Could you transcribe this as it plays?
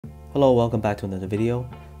Hello, welcome back to another video.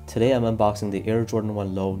 Today I'm unboxing the Air Jordan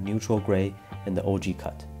 1 Low Neutral Grey in the OG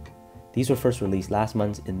cut. These were first released last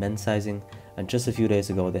month in men's sizing, and just a few days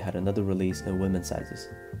ago they had another release in women's sizes.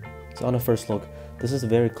 So on a first look, this is a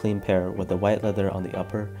very clean pair with the white leather on the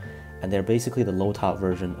upper, and they're basically the low top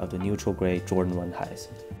version of the Neutral Grey Jordan 1 highs.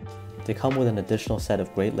 They come with an additional set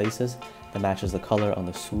of great laces that matches the color on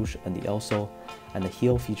the swoosh and the outsole, and the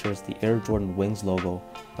heel features the Air Jordan Wings logo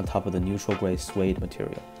on top of the neutral grey suede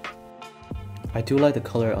material. I do like the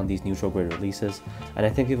color on these neutral grey releases, and I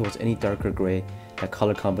think if it was any darker grey, that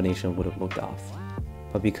color combination would have looked off.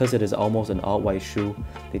 But because it is almost an all-white shoe,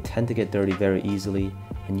 they tend to get dirty very easily,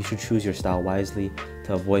 and you should choose your style wisely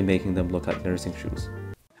to avoid making them look like nursing shoes.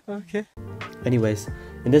 Okay. Anyways,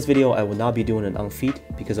 in this video I will not be doing an Undefeated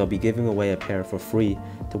because I'll be giving away a pair for free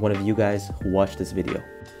to one of you guys who watched this video.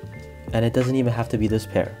 And it doesn't even have to be this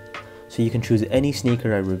pair. So you can choose any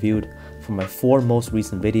sneaker I reviewed from my 4 most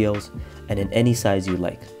recent videos and in any size you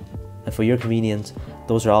like. And for your convenience,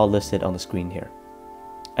 those are all listed on the screen here.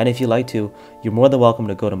 And if you like to, you're more than welcome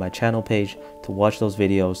to go to my channel page to watch those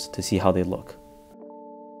videos to see how they look.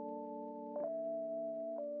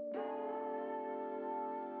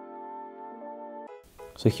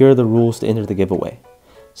 So here are the rules to enter the giveaway.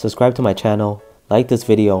 Subscribe to my channel, like this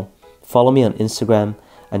video, follow me on Instagram,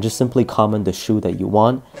 and just simply comment the shoe that you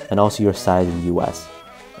want and also your size in the US.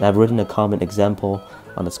 And I've written a comment example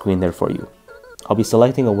on the screen there for you. I'll be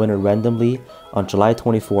selecting a winner randomly on July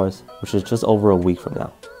 24th, which is just over a week from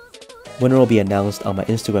now. Winner will be announced on my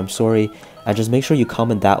Instagram story, and just make sure you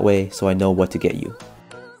comment that way so I know what to get you.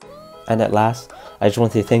 And at last, I just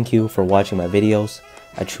want to say thank you for watching my videos.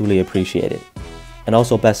 I truly appreciate it. And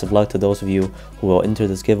also best of luck to those of you who will enter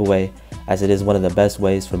this giveaway, as it is one of the best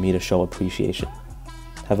ways for me to show appreciation.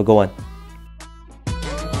 Have a good one.